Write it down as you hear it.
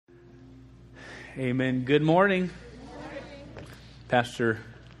Amen. Good morning. Pastor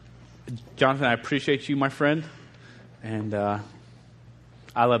Jonathan, I appreciate you, my friend. And I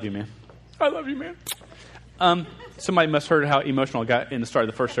love you, man. I love you, man. Somebody must have heard how emotional I got in the start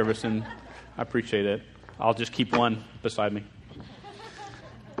of the first service, and I appreciate it. I'll just keep one beside me.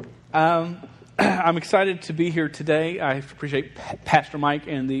 I'm excited to be here today. I appreciate Pastor Mike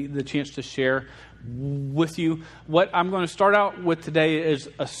and the chance to share with you. What I'm going to start out with today is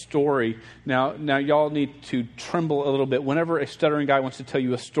a story. Now y'all need to tremble a little bit. Whenever a stuttering guy wants to tell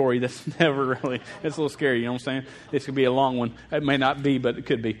you a story, that's never really, it's a little scary, you know what I'm saying? It's going to be a long one. It may not be, but it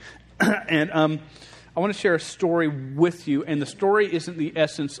could be. And I want to share a story with you, and the story isn't the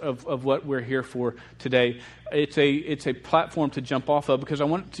essence of what we're here for today. It's a platform to jump off of, because I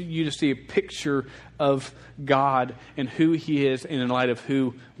want you to see a picture of God and who He is in light of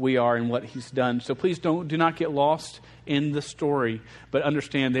who we are and what He's done. So please do not get lost in the story, but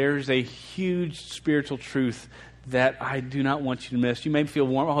understand there's a huge spiritual truth that I do not want you to miss. You may feel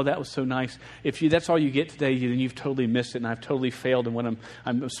warm. Oh, that was so nice. If that's all you get today, then you've totally missed it, and I've totally failed in what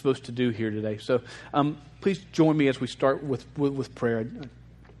I'm supposed to do here today. So please join me as we start with prayer.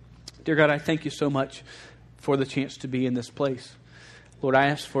 Dear God, I thank you so much for the chance to be in this place. Lord, I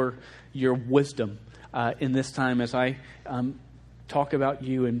ask for your wisdom in this time as I talk about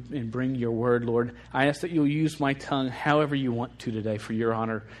you and bring your word, Lord. I ask that you'll use my tongue however you want to today for your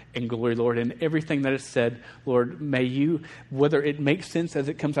honor and glory, Lord. And everything that is said, Lord, may you, whether it makes sense as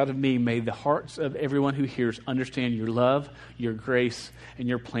it comes out of me, may the hearts of everyone who hears understand your love, your grace, and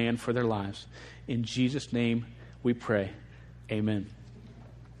your plan for their lives. In Jesus' name we pray. Amen.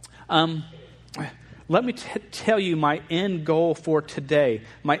 Let me tell you my end goal for today.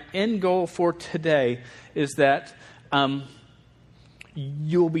 My end goal for today is that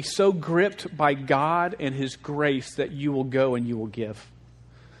you'll be so gripped by God and His grace that you will go and you will give.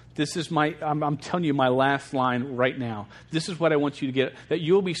 This is I'm telling you my last line right now. This is what I want you to get. That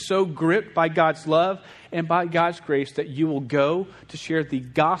you'll be so gripped by God's love and by God's grace that you will go to share the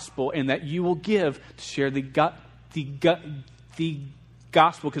gospel, and that you will give to share the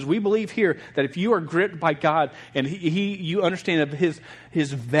gospel, because we believe here that if you are gripped by God and you understand of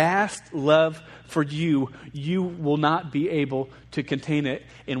His vast love for you, you will not be able to contain it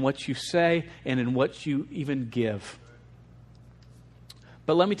in what you say and in what you even give.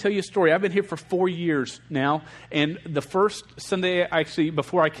 But let me tell you a story. I've been here for 4 years now, and the first Sunday, actually,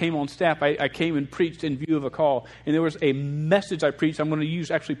 before I came on staff, I came and preached in view of a call, and there was a message I preached. I'm going to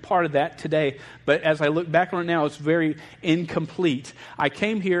use actually part of that today, but as I look back on it now, it's very incomplete. I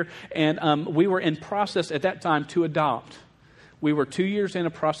came here, and we were in process at that time to adopt. We were 2 years in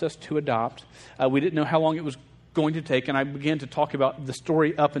a process to adopt. We didn't know how long it was going to take, and I began to talk about the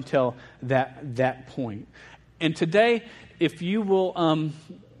story up until that point. And today, if you will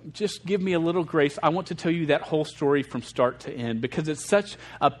just give me a little grace, I want to tell you that whole story from start to end, because it's such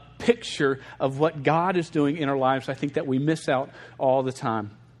a picture of what God is doing in our lives. I think that we miss out all the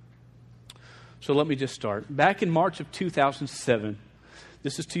time. So let me just start. Back in March of 2007,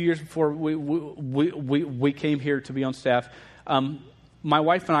 this is 2 years before we came here to be on staff, my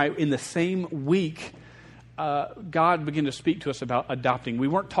wife and I, in the same week, God began to speak to us about adopting. We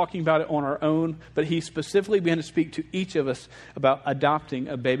weren't talking about it on our own, but He specifically began to speak to each of us about adopting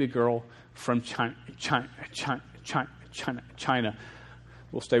a baby girl from China.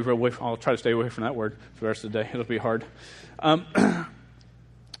 We'll stay away I'll try to stay away from that word for the rest of the day. It'll be hard. And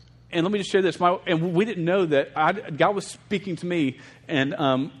let me just share this. And we didn't know that God was speaking to me, and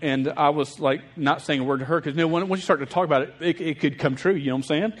I was like not saying a word to her, because once you start to talk about it, it could come true. You know what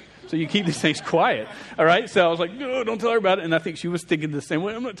I'm saying? So you keep these things quiet, all right? So I was like, no, don't tell her about it. And I think she was thinking the same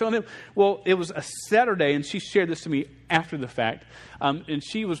way. I'm not telling him. Well, it was a Saturday, and she shared this to me after the fact. And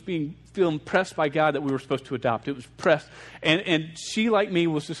she was feeling pressed by God that we were supposed to adopt. It was pressed. And she, like me,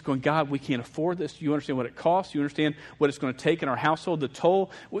 was just going, God, we can't afford this. You understand what it costs? You understand what it's going to take in our household, the toll?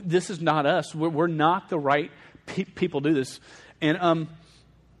 This is not us. We're not the right people to do this. And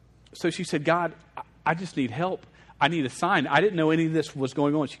so she said, God, I just need help. I need a sign. I didn't know any of this was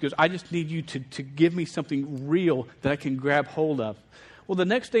going on. She goes, I just need you to give me something real that I can grab hold of. Well, the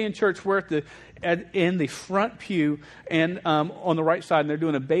next day in church, we're in the front pew and on the right side, and they're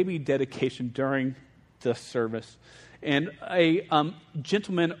doing a baby dedication during the service. And a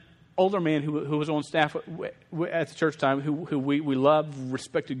gentleman, older man who was on staff at the church time, who we loved,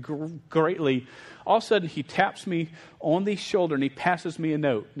 respected greatly, all of a sudden he taps me on the shoulder and he passes me a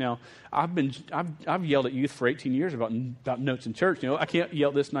note. Now, I've yelled at youth for 18 years about notes in church. I can't yell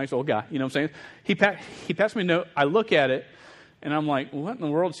at this nice old guy. You know what I'm saying? He passed me a note. I look at it and I'm like, what in the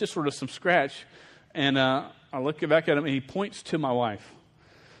world? It's just sort of some scratch. And I look back at him and he points to my wife.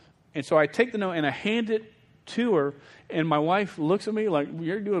 And so I take the note and I hand it to her, and my wife looks at me like,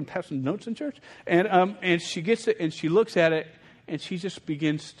 you're doing passing notes in church? And she gets it, and she looks at it, and she just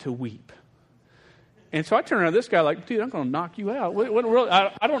begins to weep. And so I turn around to this guy like, dude, I'm going to knock you out.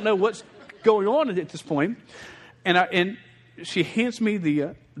 I don't know what's going on at this point. And she hands me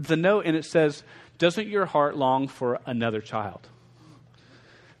the note, and it says, doesn't your heart long for another child?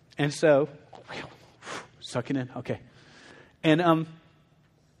 And so, sucking in, okay. And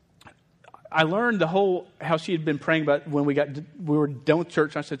I learned how she had been praying about when we were done with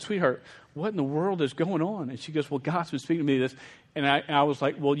church. I said, sweetheart, what in the world is going on? And she goes, well, God's been speaking to me this. And I was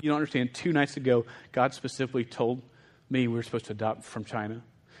like, well, you don't understand. 2 nights ago, God specifically told me we were supposed to adopt from China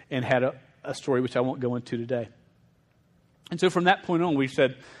and had a story which I won't go into today. And so from that point on, we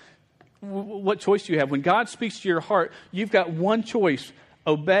said, what choice do you have? When God speaks to your heart, you've got one choice,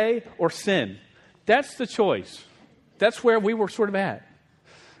 obey or sin. That's the choice. That's where we were sort of at.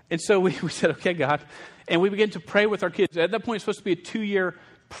 And so we said, okay, God. And we began to pray with our kids. At that point, it's supposed to be a 2-year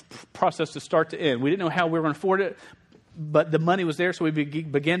process to start to end. We didn't know how we were going to afford it, but the money was there, so we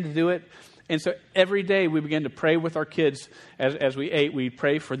began to do it. And so every day we began to pray with our kids as we ate. We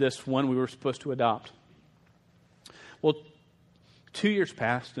pray for this one we were supposed to adopt. Well, 2 years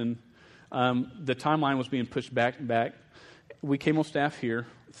passed, and the timeline was being pushed back and back. We came on staff here.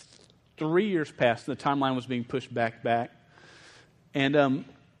 3 years passed, and the timeline was being pushed back. And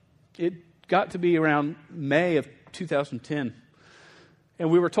it got to be around May of 2010. And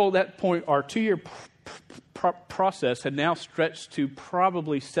we were told at that point our 2-year process had now stretched to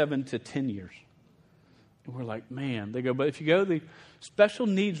probably 7 to 10 years. And we're like, man, they go, but if you go the special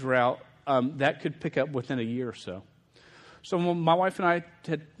needs route, that could pick up within a year or so. So my wife and I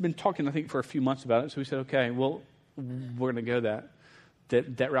had been talking, I think, for a few months about it. So we said, okay, well, we're going to go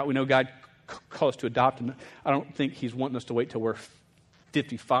that route. We know God called us to adopt, and I don't think he's wanting us to wait till we're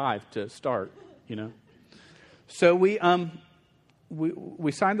 55 to start, So we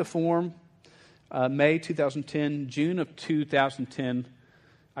signed the form May 2010. June of 2010,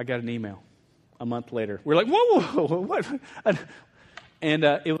 I got an email a month later. We're like, whoa, what? And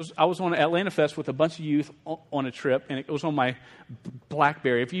I was on Atlanta Fest with a bunch of youth on a trip, and it was on my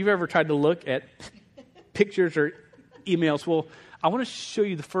BlackBerry. If you've ever tried to look at pictures or emails, well, I want to show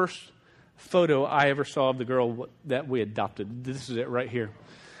you the first photo I ever saw of the girl that we adopted. This is it right here.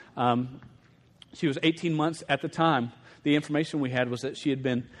 She was 18 months at the time. The information we had was that she had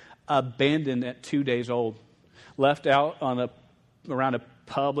been abandoned at 2 days old, left out around a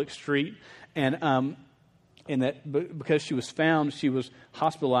public street, and that because she was found, she was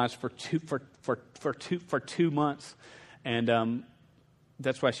hospitalized for 2 months, and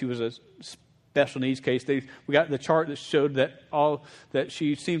that's why she was a special needs case. We got the chart that showed that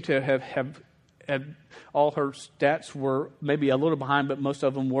she seemed to have all her stats were maybe a little behind, but most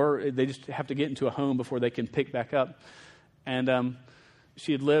of them were. They just have to get into a home before they can pick back up. And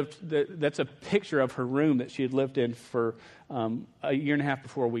she had lived. That's a picture of her room that she had lived in for a year and a half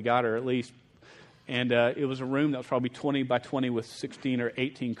before we got her, at least. And it was a room that was probably 20 by 20 with 16 or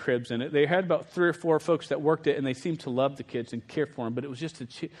 18 cribs in it. They had about 3 or 4 folks that worked it, and they seemed to love the kids and care for them. But it was just a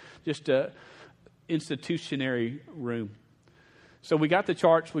institutionary room. So we got the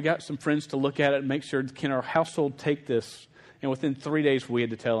charts. We got some friends to look at it and make sure, can our household take this? And within 3 days, we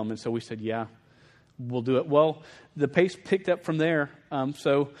had to tell them. And so we said, yeah, we'll do it. Well, the pace picked up from there.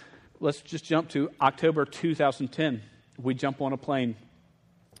 So let's just jump to October 2010. We jump on a plane,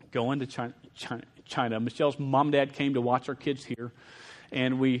 go into China. Michelle's mom and dad came to watch our kids here.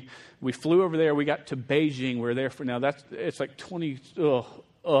 And we flew over there. We got to Beijing. We're there for now. It's like 20,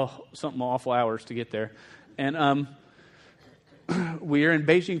 something awful hours to get there. And we are in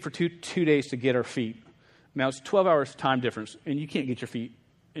Beijing for two days to get our feet. Now, it's 12 hours time difference, and you can't get your feet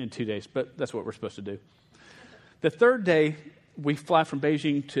in 2 days, but that's what we're supposed to do. The third day, we fly from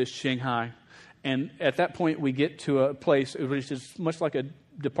Beijing to Shanghai, and at that point, we get to a place which is much like a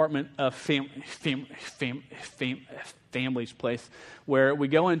Department of Families place, where we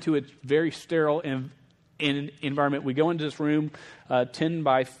go into a very sterile environment. We go into this room, 10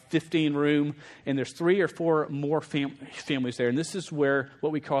 by 15 room, and there's 3 or 4 more families there. And this is where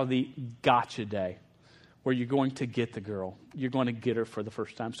what we call the gotcha day, where you're going to get the girl. You're going to get her for the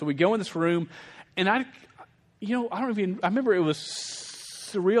first time. So we go in this room, and I remember it was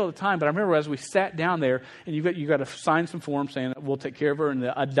surreal at the time, but I remember as we sat down there, and you got to sign some forms saying that we'll take care of her, and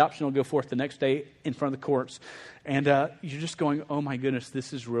the adoption will go forth the next day in front of the courts. And you're just going, oh my goodness,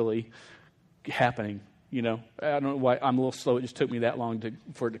 this is really happening. I don't know why I'm a little slow. It just took me that long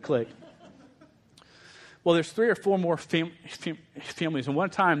for it to click. Well, there's 3 or 4 more families, and one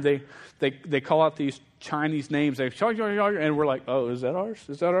time they call out these Chinese names. They and we're like, oh, is that ours?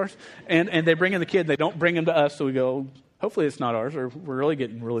 Is that ours? And they bring in the kid. They don't bring him to us, so we go, hopefully it's not ours, or we're really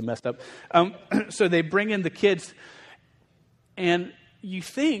getting really messed up. So they bring in the kids, and you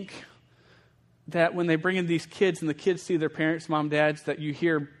think that when they bring in these kids and the kids see their parents, mom, dads, that you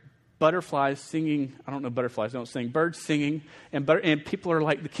hear butterflies singing. I don't know, butterflies don't sing. Birds singing, and people are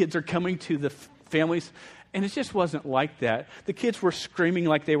like, the kids are coming to the families. And it just wasn't like that. The kids were screaming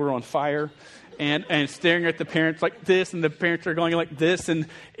like they were on fire and staring at the parents like this, and the parents are going like this, and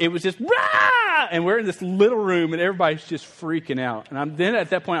it was just, rah! And we're in this little room, and everybody's just freaking out. And then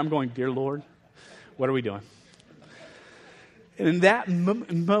at that point, I'm going, dear Lord, what are we doing? And in that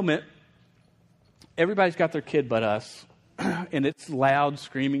moment, everybody's got their kid but us, and it's loud,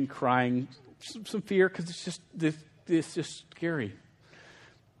 screaming, crying, some fear, because it's just scary.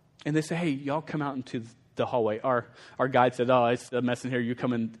 And they say, hey, y'all come out into the hallway. Our guide said, oh, it's a mess in here. You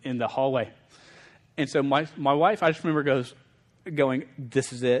come in the hallway. And so my wife, I just remember going,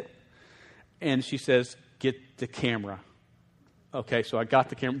 this is it. And she says, get the camera. Okay, so I got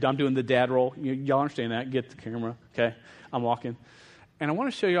the camera. I'm doing the dad roll. Y'all understand that? Get the camera. Okay, I'm walking. And I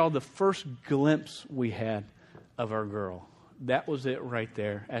want to show y'all the first glimpse we had of our girl. That was it right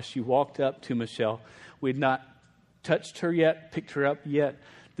there. As she walked up to Michelle, we had not touched her yet, picked her up yet.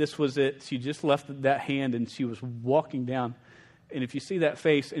 This was it. She just left that hand, and she was walking down. And if you see that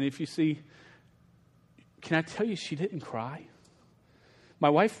face, and if you see, can I tell you, she didn't cry? My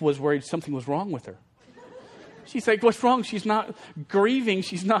wife was worried something was wrong with her. She's like, what's wrong? She's not grieving.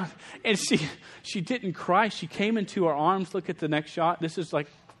 She's not. And she didn't cry. She came into our arms. Look at the next shot. This is like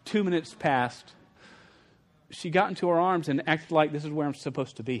 2 minutes past. She got into our arms and acted like this is where I'm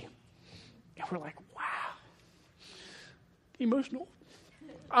supposed to be. And we're like, wow. Emotional.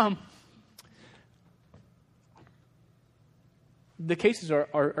 The cases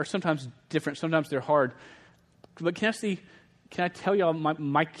are sometimes different. Sometimes they're hard. But can I tell y'all,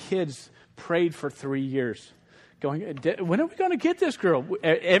 my kids prayed for 3 years. Going, when are we going to get this girl?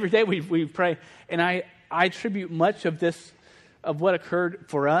 Every day we pray. And I attribute much of what occurred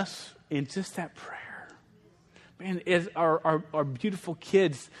for us in just that prayer. Man, is our beautiful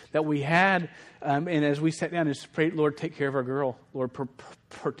kids that we had, and as we sat down and just prayed, Lord, take care of our girl. Lord,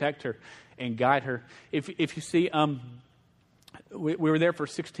 protect her and guide her. If you see, we were there for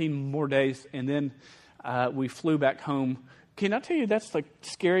 16 more days, and then we flew back home. Can I tell you, that's like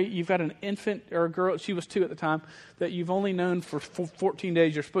scary. You've got an infant or a girl, she was 2 at the time, that you've only known for 14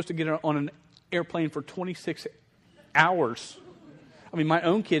 days. You're supposed to get her on an airplane for 26 hours. I mean, my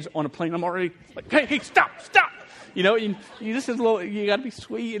own kids on a plane, I'm already like, hey, stop. You know, you this is a little, you got to be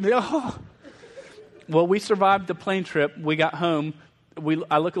sweet. And, oh. Well, we survived the plane trip. We got home.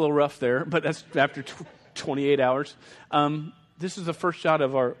 I look a little rough there, but that's after 28 hours. This is the first shot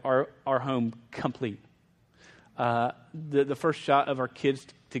of our home complete. The first shot of our kids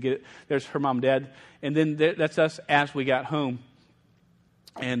to get it. There's her mom and dad. And then that's us as we got home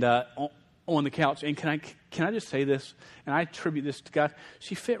and on the couch. And can I just say this? And I attribute this to God.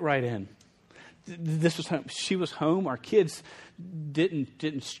 She fit right in. This was home. She was home. Our kids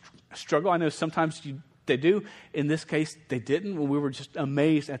didn't struggle. I know sometimes they do. In this case, they didn't. We were just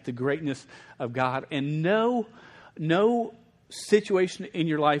amazed at the greatness of God. And no situation in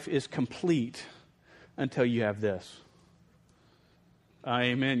your life is complete until you have this.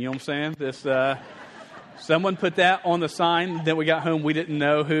 Amen. You know what I'm saying? This. Someone put that on the sign. Then we got home. We didn't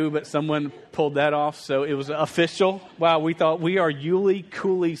know who, but someone pulled that off. So it was official. Wow, we thought we are Yuli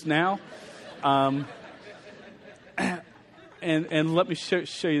Coolies now. And let me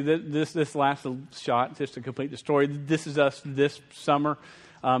show you this last shot just to complete the story. This is us this summer.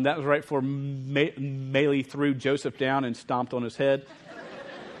 That was right before Maylee threw Joseph down and stomped on his head.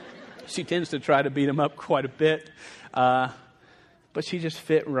 She tends to try to beat him up quite a bit, but she just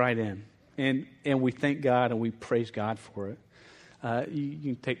fit right in. And we thank God and we praise God for it.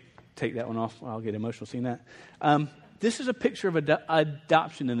 You can take that one off. I'll get emotional seeing that. This is a picture of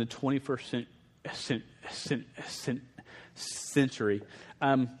adoption in the 21st century.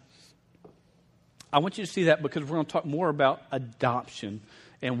 I want you to see that because we're going to talk more about adoption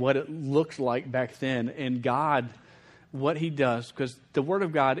and what it looks like back then, and God, what He does. Because the Word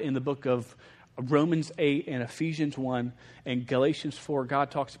of God in the book of Romans 8 and Ephesians 1 and Galatians 4, God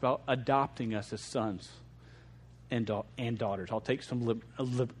talks about adopting us as sons and daughters. I'll take some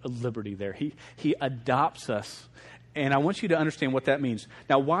liberty there. He adopts us. And I want you to understand what that means.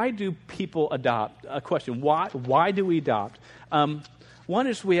 Now, why do people adopt? A question. Why do we adopt? One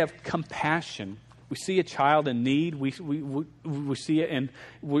is we have compassion. We see a child in need. We see it, and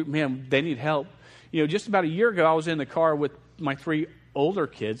man, they need help. You know, just about a year ago, I was in the car with my 3 older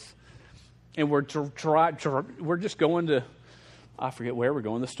kids, and we're just going to, I forget where we're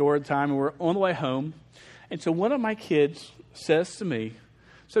going, the store at the time, and we're on the way home. And so one of my kids says to me,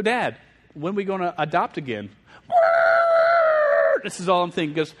 "So, Dad, when are we going to adopt again?" This is all I'm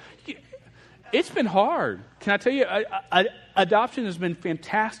thinking, because it's been hard. Can I tell you, adoption has been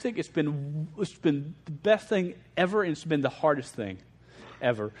fantastic. It's been the best thing ever, and it's been the hardest thing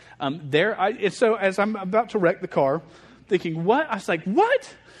ever. So as I'm about to wreck the car, thinking, what? I was like,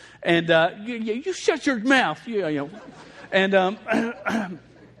 what? And you shut your mouth. And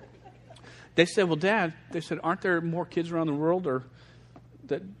they said, well, Dad, they said, aren't there more kids around the world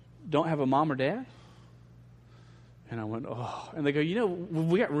that don't have a mom or dad? And I went, oh. And they go,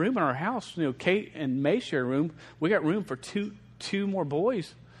 we got room in our house. Kate and May share a room. We got room for two more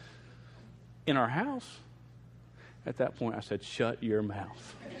boys in our house. At that point, I said, shut your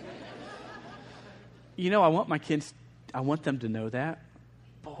mouth. I want my kids, I want them to know that.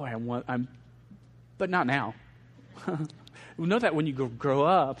 Boy, but not now. We know that when you grow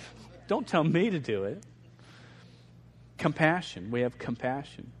up. Don't tell me to do it. Compassion. We have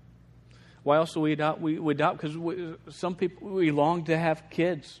compassion. Why else do we adopt? We adopt because some people, we long to have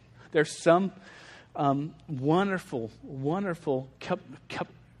kids. There's some wonderful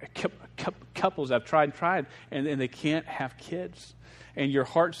couples I've tried, and they can't have kids. And your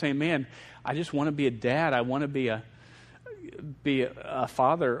heart's saying, man, I just want to be a dad. I want to be a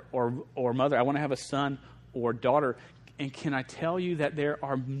father or mother. I want to have a son or daughter. And can I tell you that there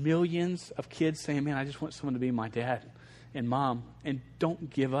are millions of kids saying, man, I just want someone to be my dad and mom. And don't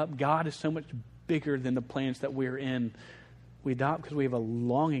give up. God is so much bigger than the plans that we're in. We adopt because we have a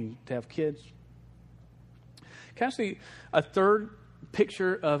longing to have kids. Can I see a third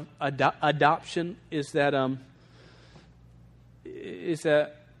picture of adoption is that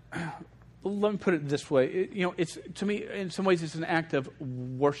let me put it this way. It's, to me, in some ways, it's an act of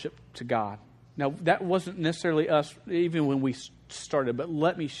worship to God. Now, that wasn't necessarily us even when we started, but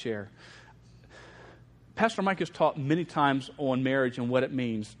let me share. Pastor Mike has taught many times on marriage and what it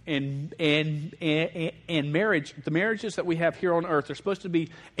means. And marriage, the marriages that we have here on earth are supposed to be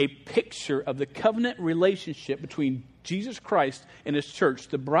a picture of the covenant relationship between Jesus Christ and His church,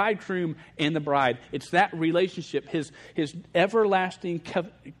 the bridegroom and the bride. It's that relationship, His everlasting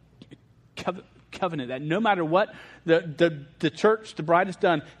covenant, that no matter what the church, the bride has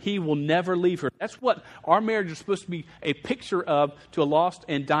done, He will never leave her. That's what our marriage is supposed to be a picture of to a lost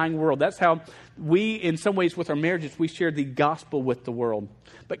and dying world. That's how we, in some ways, with our marriages, we share the gospel with the world.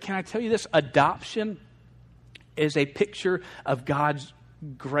 But can I tell you this? Adoption is a picture of God's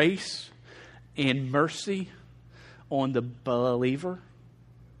grace and mercy on the believer.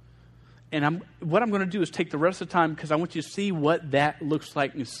 And what I'm going to do is take the rest of the time because I want you to see what that looks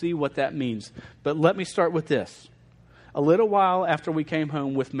like and see what that means. But let me start with this. A little while after we came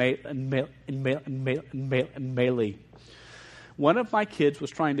home with Maylee, one of my kids was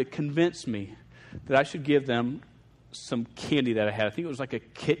trying to convince me that I should give them some candy that I had. I think it was like a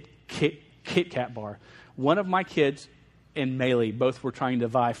Kit Kat bar. One of my kids and Maylee both were trying to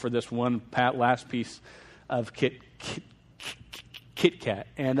vie for this one last piece of Kit Kat.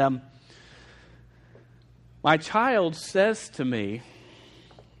 And my child says to me,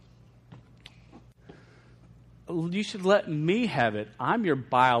 you should let me have it. I'm your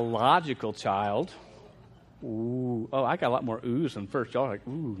biological child. Ooh. Oh, I got a lot more oohs than first. Y'all are like,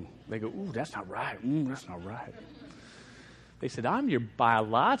 ooh. They go, ooh, that's not right. That's not right. They said, I'm your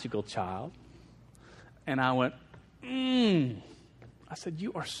biological child. And I went, I said,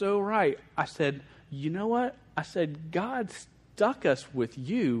 you are so right. I said, you know what? I said, God stuck us with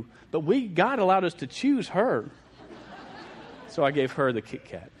you, but God allowed us to choose her. So I gave her the Kit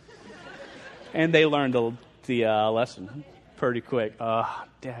Kat. And they learned the lesson pretty quick.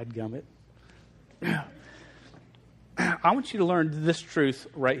 Dadgummit. I want you to learn this truth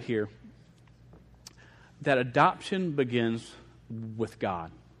right here. That adoption begins with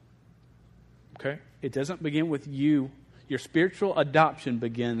God. Okay? It doesn't begin with you. Your spiritual adoption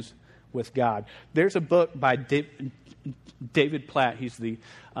begins with God. There's a book by David Platt. He's the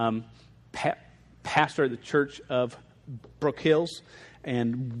pastor of the Church of Brook Hills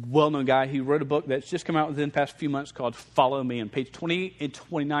and well-known guy. He wrote a book that's just come out within the past few months called Follow Me. On page 20 and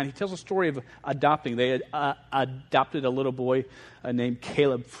 29, he tells a story of adopting. They adopted a little boy named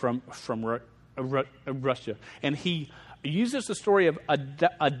Caleb from Russia. And he uses the story of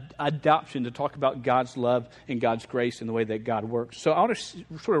adoption to talk about God's love and God's grace and the way that God works. So I want to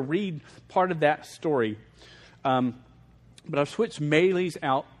sort of read part of that story. But I've switched Maylee's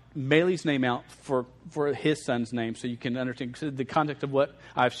name out for his son's name so you can understand the context of what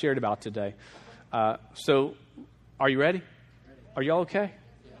I've shared about today. So are you ready? Are y'all okay?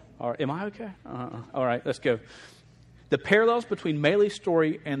 Am I okay? All right, let's go. The parallels between Maylee's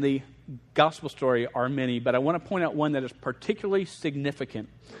story and the gospel story are many, but I want to point out one that is particularly significant.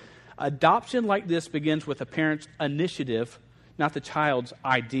 Adoption like this begins with a parent's initiative, not the child's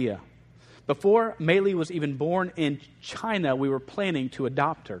idea. Before Maylee was even born in China, we were planning to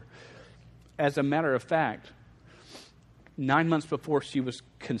adopt her. As a matter of fact, 9 months before she was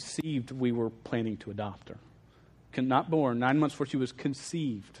conceived, we were planning to adopt her. Not born, 9 months before she was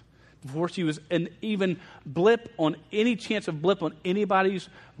conceived. Before she was an even blip on any chance of blip on anybody's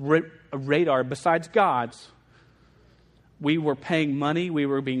radar besides God's, we were paying money, we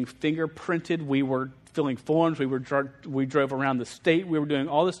were being fingerprinted, we were filling forms, we drove around the state, we were doing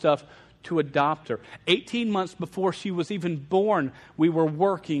all this stuff to adopt her. 18 months before she was even born, we were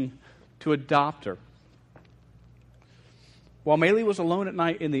working to adopt her. While Maylee was alone at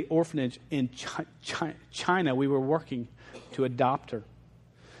night in the orphanage in China, we were working to adopt her.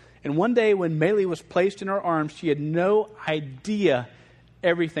 And one day when Maylee was placed in our arms, she had no idea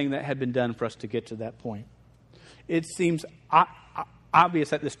everything that had been done for us to get to that point. It seems obvious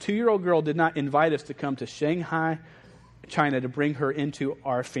that this 2-year-old girl did not invite us to come to Shanghai, China, to bring her into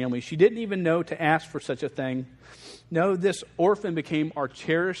our family. She didn't even know to ask for such a thing. No, this orphan became our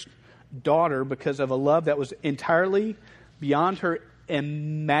cherished daughter because of a love that was entirely beyond her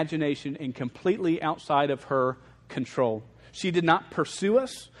imagination and completely outside of her control. She did not pursue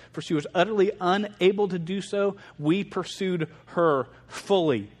us, for she was utterly unable to do so. We pursued her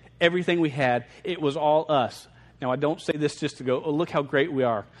fully. Everything we had, it was all us. Now, I don't say this just to go, oh, look how great we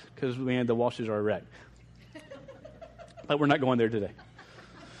are, because, man, the Walshes are a wreck. But we're not going there today,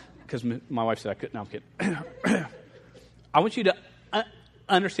 because my wife said I couldn't. No, I'm kidding. I want you to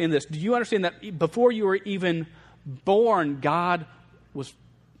understand this. Do you understand that before you were even born, God was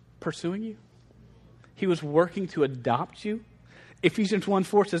pursuing you? He was working to adopt you. Ephesians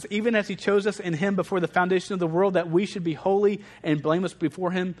 1:4 says, even as he chose us in him before the foundation of the world, that we should be holy and blameless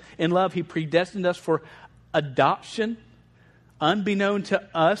before him in love, he predestined us for adoption, unbeknown to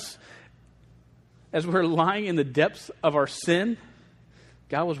us. As we're lying in the depths of our sin,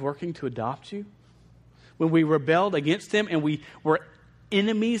 God was working to adopt you. When we rebelled against him and we were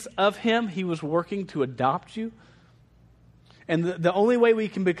enemies of him, he was working to adopt you. And the only way we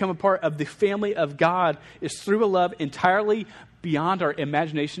can become a part of the family of God is through a love entirely beyond our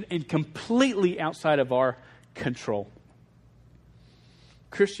imagination and completely outside of our control.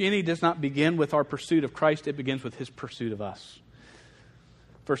 Christianity does not begin with our pursuit of Christ. It begins with his pursuit of us.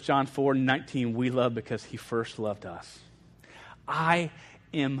 1 John 4:19, we love because he first loved us. I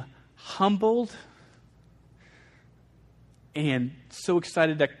am humbled and so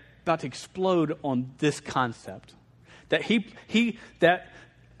excited that about to explode on this concept. That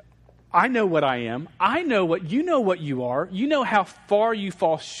I know what I am. I know what you are. You know how far you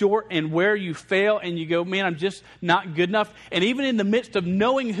fall short and where you fail, and you go, man, I'm just not good enough. And even in the midst of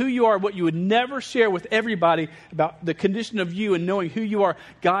knowing who you are, what you would never share with everybody about the condition of you and knowing who you are,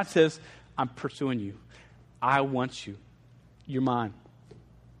 God says, I'm pursuing you. I want you. You're mine.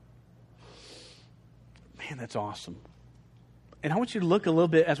 Man, that's awesome. And I want you to look a little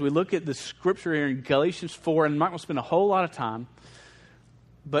bit as we look at the scripture here in Galatians 4, and I'm not going to spend a whole lot of time,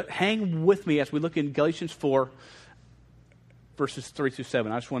 but hang with me as we look in Galatians 4, verses 3 through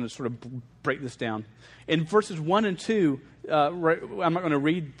 7. I just want to sort of break this down. In verses 1 and 2, I'm not going to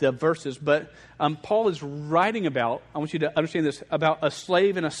read the verses, but Paul is writing about, I want you to understand this, about a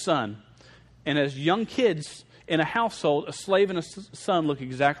slave and a son. And as young kids in a household, a slave and a son look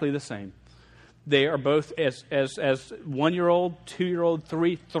exactly the same. They are both as 1-year-old, 2-year-old,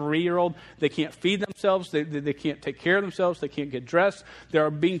 3-year-old. They can't feed themselves. They can't take care of themselves. They can't get dressed. They are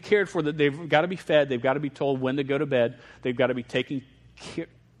being cared for. They've got to be fed. They've got to be told when to go to bed. They've got to be taken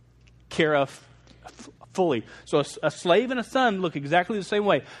care of fully. So a slave and a son look exactly the same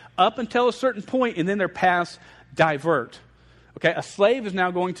way up until a certain point, and then their paths divert. Okay, a slave is now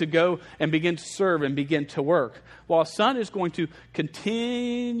going to go and begin to serve and begin to work, while a son is going to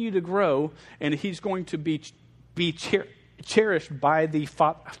continue to grow, and he's going to be cherished by the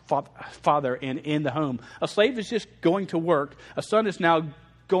father and in the home. A slave is just going to work. A son is now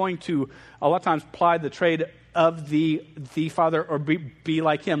going to, a lot of times, ply the trade of the father or be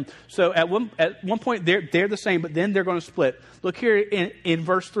like him. So at one point, they're the same, but then they're going to split. Look here in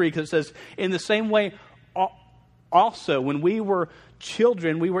verse 3, because it says, in the same way, also, when we were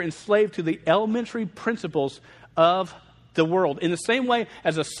children, we were enslaved to the elementary principles of the world. In the same way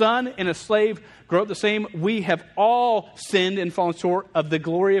as a son and a slave grow up the same, we have all sinned and fallen short of the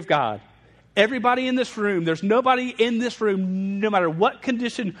glory of God. Everybody in this room, there's nobody in this room, no matter what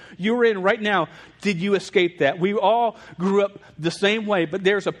condition you're in right now, did you escape that. We all grew up the same way, but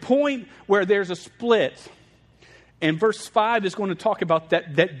there's a point where there's a split. And verse 5 is going to talk about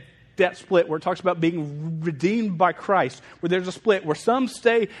that split, where it talks about being redeemed by Christ, where there's a split, where some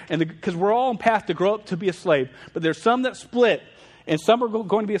stay, because we're all on path to grow up to be a slave, but there's some that split, and some are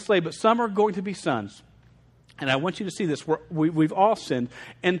going to be a slave, but some are going to be sons. And I want you to see this. We've all sinned,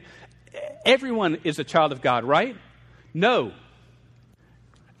 and everyone is a child of God, right? No.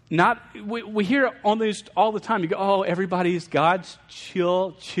 Not. We hear on these all the time. You go, oh, everybody's God's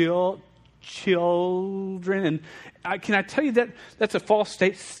children. And can I tell you that that's a false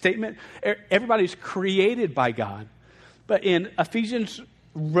statement? Everybody's created by God. But in Ephesians,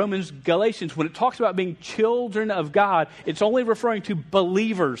 Romans, Galatians, when it talks about being children of God, it's only referring to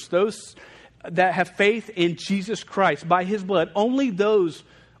believers, those that have faith in Jesus Christ by his blood. Only those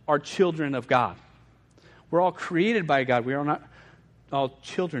are children of God. We're all created by God. We are not all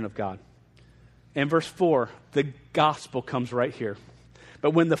children of God. And verse 4, the gospel comes right here.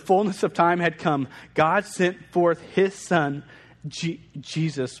 But when the fullness of time had come, God sent forth his son,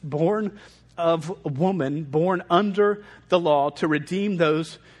 Jesus, born of a woman, born under the law, to redeem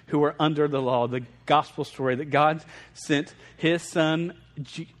those who were under the law. The gospel story that God sent his son,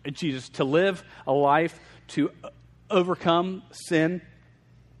 Jesus, to live a life to overcome sin,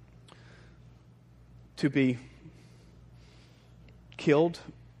 to be killed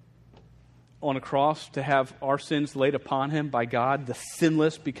on a cross, to have our sins laid upon him by God, the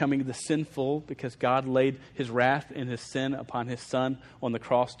sinless becoming the sinful, because God laid his wrath and his sin upon his son on the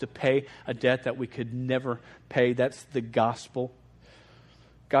cross to pay a debt that we could never pay. That's the gospel.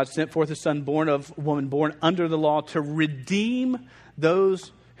 God sent forth his son, born of a woman, born under the law, to redeem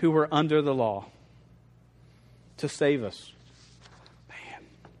those who were under the law, to save us. Man.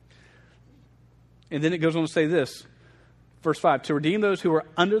 And then it goes on to say this. Verse 5, to redeem those who are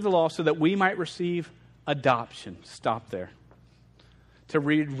under the law so that we might receive adoption. Stop there. To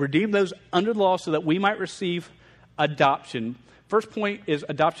redeem those under the law so that we might receive adoption. First point is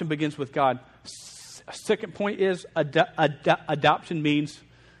adoption begins with God. Second point is adoption means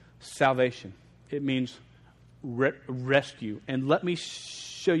salvation. It means rescue. And let me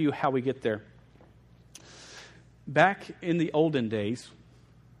show you how we get there. Back in the olden days,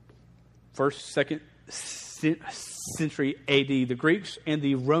 first, second century AD, the Greeks and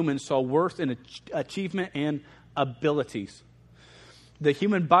the Romans saw worth in achievement and abilities. The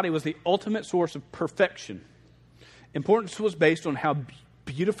human body was the ultimate source of perfection. Importance was based on how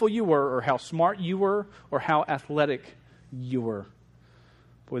beautiful you were, or how smart you were, or how athletic you were.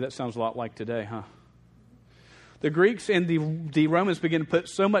 Boy, that sounds a lot like today, huh? The Greeks and the Romans began to put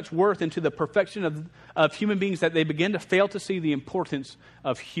so much worth into the perfection of human beings that they began to fail to see the importance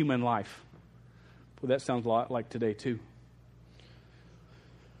of human life. Well, that sounds a lot like today, too.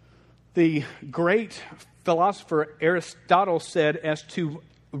 The great philosopher Aristotle said, as to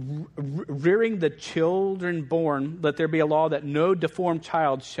rearing the children born, let there be a law that no deformed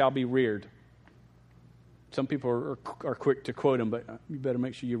child shall be reared. Some people are quick to quote him, but you better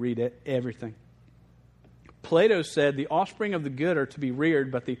make sure you read everything. Plato said the offspring of the good are to be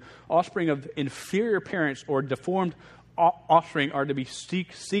reared, but the offspring of inferior parents or deformed offspring are to be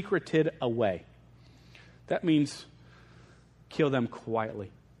secreted away. That means kill them quietly.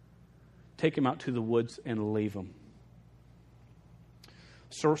 Take them out to the woods and leave them.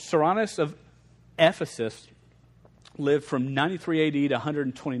 Cyrannus of Ephesus lived from 93 AD to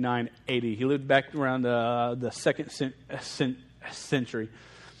 129 AD. He lived back around the second century.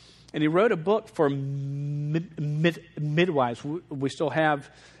 And he wrote a book for midwives. We still have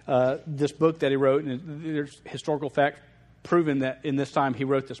this book that he wrote, and there's historical fact proven that in this time he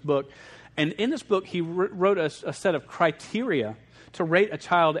wrote this book. And in this book, he wrote a set of criteria to rate a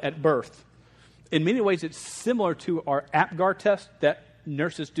child at birth. In many ways, it's similar to our APGAR test that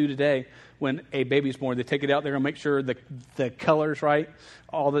nurses do today when a baby's born. They take it out, they're going to make sure the color's right,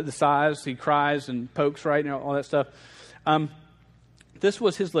 all the size, he cries and pokes right, all that stuff. This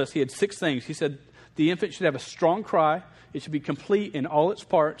was his list. He had 6 things. He said the infant should have a strong cry. It should be complete in all its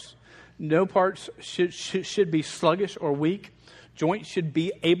parts. No parts should be sluggish or weak. Joints should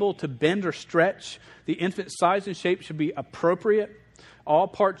be able to bend or stretch. The infant's size and shape should be appropriate. All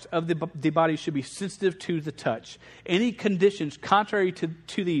parts of the body should be sensitive to the touch. Any conditions contrary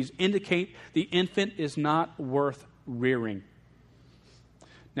to these indicate the infant is not worth rearing.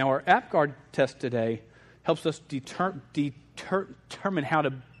 Now, our APGAR test today helps us determine how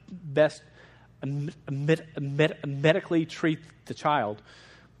to best medically treat the child.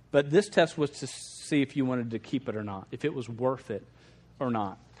 But this test was to see if you wanted to keep it or not, if it was worth it or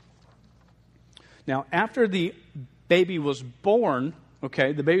not. Now, after the baby was born, the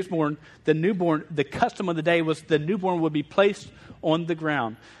custom of the day was the newborn would be placed on the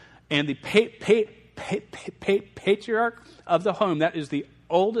ground. And the patriarch of the home, that is the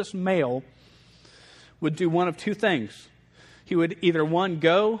oldest male, would do one of two things. He would either, one,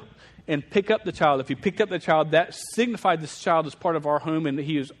 go and pick up the child. If he picked up the child, that signified this child is part of our home and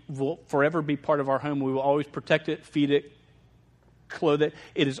will forever be part of our home. We will always protect it, feed it, clothe it.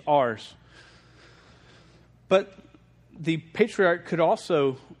 It is ours. But the patriarch could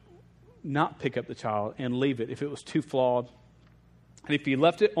also not pick up the child and leave it if it was too flawed. And if he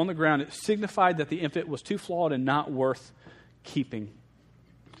left it on the ground, it signified that the infant was too flawed and not worth keeping.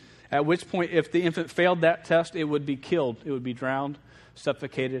 At which point, if the infant failed that test, it would be killed. It would be drowned,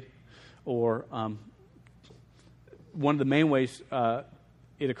 suffocated, or one of the main ways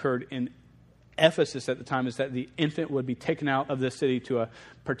it occurred in Ephesus at the time is that the infant would be taken out of the city to a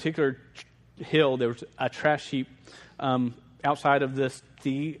particular hill. There was a trash heap outside of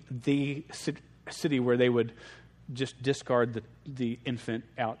the city where they would just discard the infant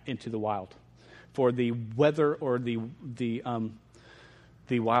out into the wild for the weather or the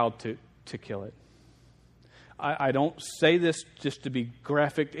wild to kill it. I don't say this just to be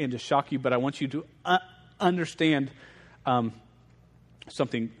graphic and to shock you, but I want you to understand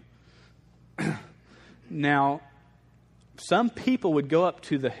something. Now, some people would go up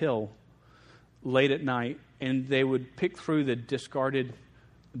to the hill late at night and they would pick through the discarded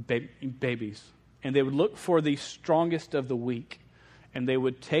babies. And they would look for the strongest of the weak. And they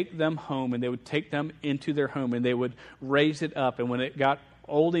would take them home and they would take them into their home and they would raise it up. And when it got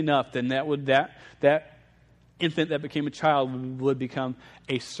old enough, then that infant that became a child would become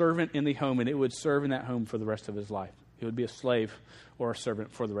a servant in the home, and it would serve in that home for the rest of his life. It would be a slave or a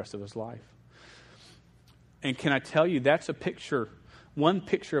servant for the rest of his life. And can I tell you, that's one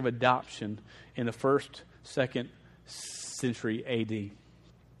picture of adoption in the 1st, 2nd century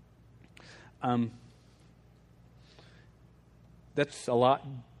AD. That's a lot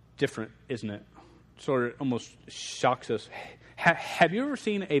different, isn't it? Sort of almost shocks us. Have you ever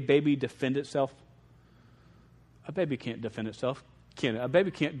seen a baby defend itself? A baby can't defend itself, can it? A baby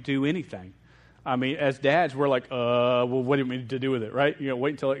can't do anything. I mean, as dads, we're like, well, what do you mean to do with it, right?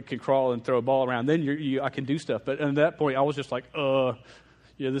 Wait until it can crawl and throw a ball around. Then I can do stuff. But at that point, I was just like,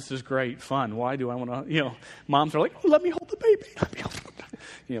 this is great, fun. Why do I want to, moms are like, oh, let me hold the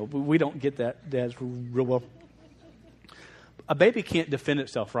baby. We don't get that, dads, real well. A baby can't defend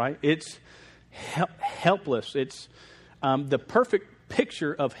itself, right? It's helpless. It's the perfect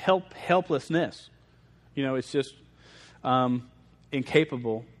picture of helplessness. It's just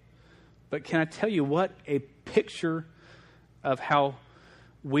incapable. But can I tell you what a picture of how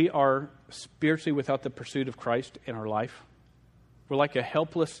we are spiritually without the pursuit of Christ in our life? We're like a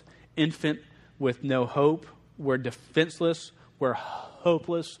helpless infant with no hope. We're defenseless. We're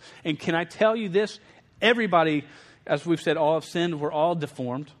hopeless. And can I tell you this? Everybody, as we've said, all have sinned. We're all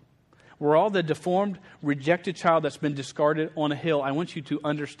deformed. We're all the deformed, rejected child that's been discarded on a hill. I want you to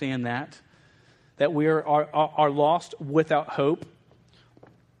understand that we are lost without hope.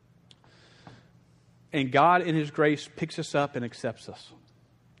 And God in His grace picks us up and accepts us.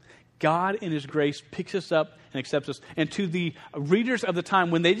 God in His grace picks us up and accepts us. And to the readers of the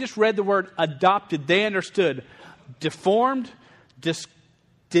time, when they just read the word adopted, they understood deformed,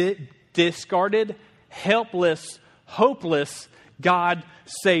 discarded, helpless, hopeless, God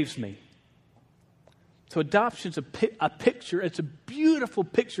saves me. So adoption is a picture. It's a beautiful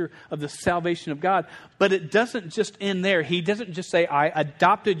picture of the salvation of God. But it doesn't just end there. He doesn't just say, I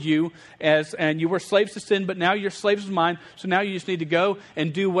adopted you and you were slaves to sin, but now you're slaves of mine. So now you just need to go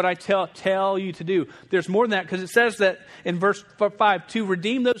and do what I tell you to do. There's more than that, because it says that in verse 5, to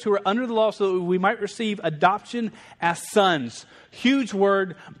redeem those who are under the law so that we might receive adoption as sons. Huge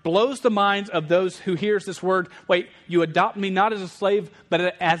word, blows the minds of those who hears this word. Wait, you adopt me not as a slave,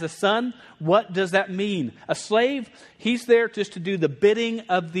 but as a son? What does that mean? A slave, he's there just to do the bidding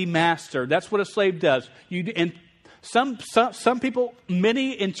of the master. That's what a slave does. And some people,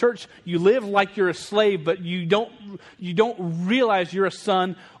 many in church, you live like you're a slave, but you don't realize you're a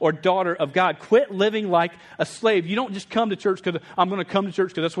son or daughter of God. Quit living like a slave. You don't just come to church because I'm going to come to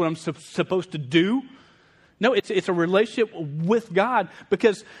church because that's what I'm supposed to do. No, it's a relationship with God,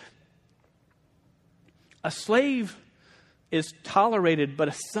 because a slave is tolerated, but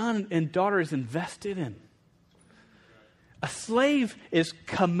a son and daughter is invested in. A slave is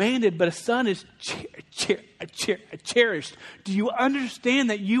commanded, but a son is cherished. Do you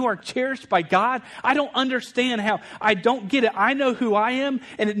understand that you are cherished by God? I don't understand how. I don't get it. I know who I am,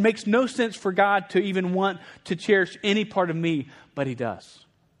 and it makes no sense for God to even want to cherish any part of me, but He does.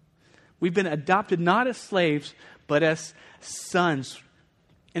 We've been adopted not as slaves, but as sons.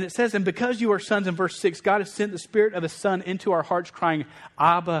 And it says, and because you are sons, in verse 6, God has sent the Spirit of His Son into our hearts, crying,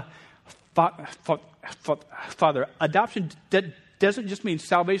 Abba, Father. Adoption doesn't just mean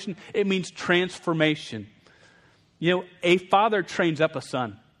salvation, it means transformation. You know, a father trains up a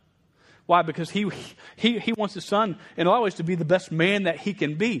son. Why? Because he wants his son in a lot of ways to be the best man that he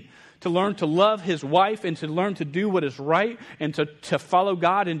can be. To learn to love his wife and to learn to do what is right and to follow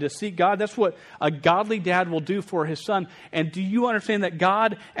God and to seek God. That's what a godly dad will do for his son. And do you understand that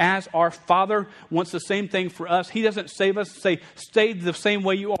God, as our Father, wants the same thing for us? He doesn't save us and say, stay the same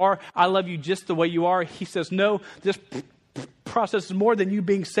way you are. I love you just the way you are. He says, no, this process is more than you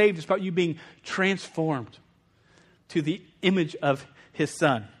being saved. It's about you being transformed to the image of His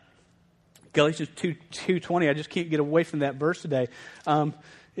Son. Galatians 2:20, I just can't get away from that verse today.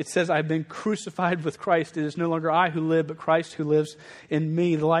 It says, I've been crucified with Christ. It is no longer I who live, but Christ who lives in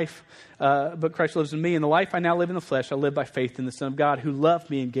me. But Christ lives in me. And the life I now live in the flesh, I live by faith in the Son of God who loved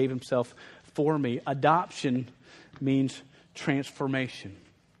me and gave Himself for me. Adoption means transformation.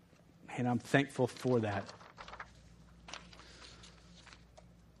 And I'm thankful for that.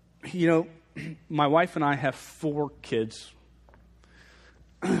 You know, my wife and I have 4 kids.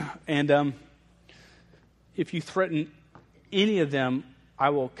 And if you threaten any of them, I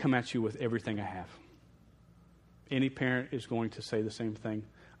will come at you with everything I have. Any parent is going to say the same thing.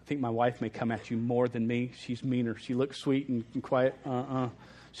 I think my wife may come at you more than me. She's meaner. She looks sweet and quiet.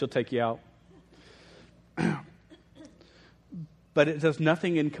 She'll take you out. But it does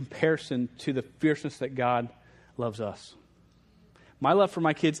nothing in comparison to the fierceness that God loves us. My love for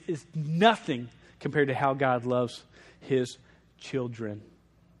my kids is nothing compared to how God loves His children.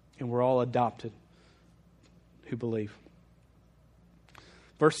 And we're all adopted who believe.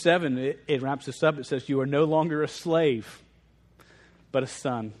 Verse 7, it wraps this up. It says, you are no longer a slave, but a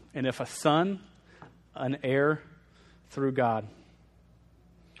son. And if a son, an heir through God.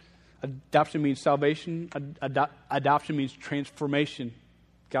 Adoption means salvation. Adoption means transformation.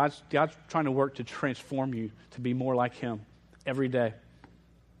 God's trying to work to transform you to be more like Him every day.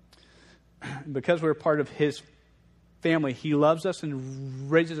 Because we're part of His family, He loves us and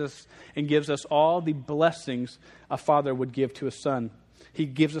raises us and gives us all the blessings a father would give to a son. He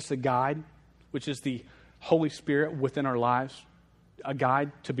gives us a guide, which is the Holy Spirit within our lives, a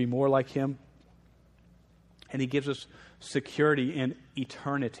guide to be more like Him. And He gives us security in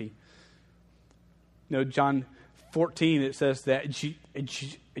eternity. You know, John 14, it says that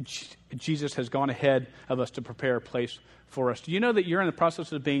Jesus has gone ahead of us to prepare a place for us. Do you know that you're in the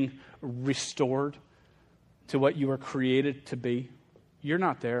process of being restored to what you were created to be? You're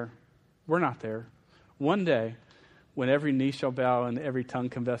not there. We're not there. One day, when every knee shall bow and every tongue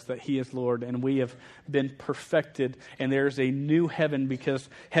confess that He is Lord, and we have been perfected, and there's a new heaven because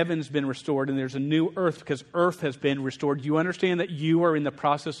heaven's been restored, and there's a new earth because earth has been restored. You understand that you are in the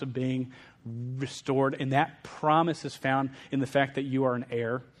process of being restored, and that promise is found in the fact that you are an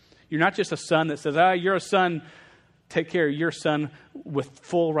heir. You're not just a son that says, you're a son, take care of your son with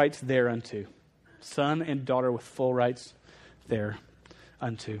full rights thereunto. Son and daughter with full rights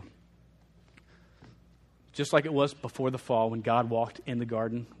thereunto. Just like it was before the fall when God walked in the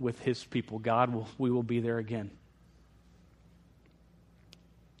garden with His people, we will be there again.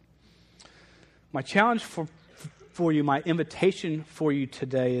 My challenge for you, my invitation for you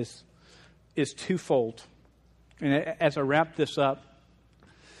today is twofold. And as I wrap this up,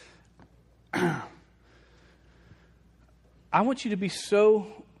 I want you to be so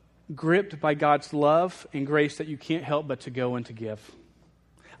gripped by God's love and grace that you can't help but to go and to give.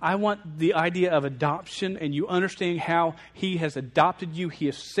 I want the idea of adoption and you understanding how He has adopted you, He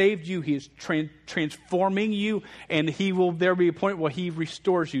has saved you, He is transforming you, and there will be a point where He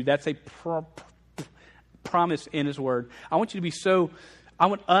restores you. That's a promise in His Word. I want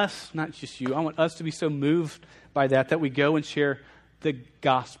us, not just you, I want us to be so moved by that we go and share the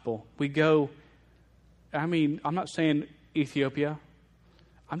gospel. We go, I'm not saying Ethiopia.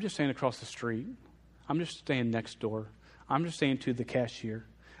 I'm just saying across the street. I'm just saying next door. I'm just saying to the cashier.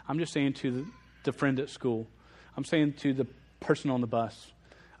 I'm just saying to the friend at school. I'm saying to the person on the bus.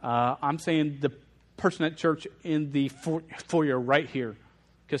 I'm saying the person at church in the foyer right here.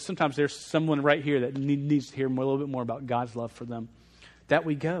 Because sometimes there's someone right here that needs to hear a little bit more about God's love for them. That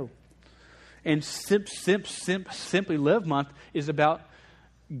we go. And Simply Live Month is about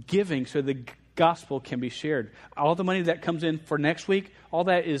giving so the gospel can be shared. All the money that comes in for next week, all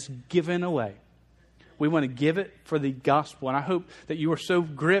that is given away. We want to give it for the gospel. And I hope that you are so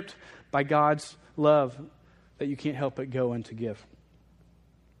gripped by God's love that you can't help but go and to give.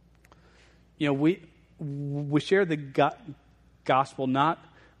 You know, we share the gospel not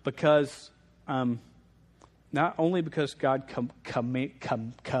because not only because God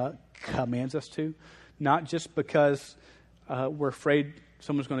commands us to, not just because we're afraid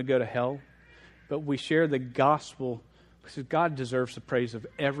someone's going to go to hell, but we share the gospel because God deserves the praise of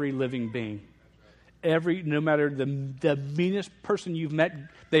every living being. No matter the meanest person you've met,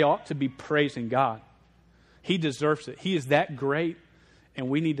 they ought to be praising God. He deserves it. He is that great, and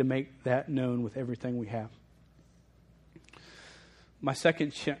we need to make that known with everything we have. My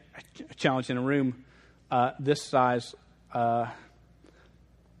second challenge in a room this size, some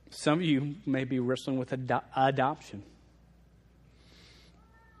of you may be wrestling with adoption.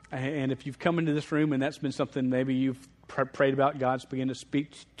 And if you've come into this room and that's been something maybe you've prayed about, God's begun to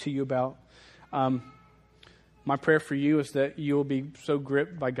speak to you about, my prayer for you is that you will be so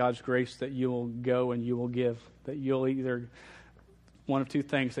gripped by God's grace that you will go and you will give. That you'll either, one of two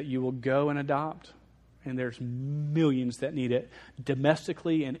things, that you will go and adopt, and there's millions that need it,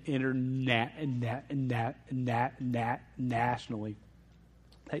 domestically and nationally.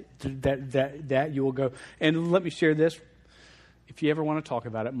 That you will go. And let me share this. If you ever want to talk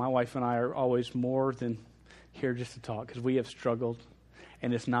about it, my wife and I are always more than here just to talk, because we have struggled,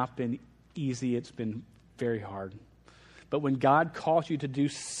 and it's not been easy. It's been very hard. But when God calls you to do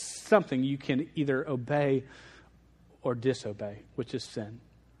something, you can either obey or disobey, which is sin.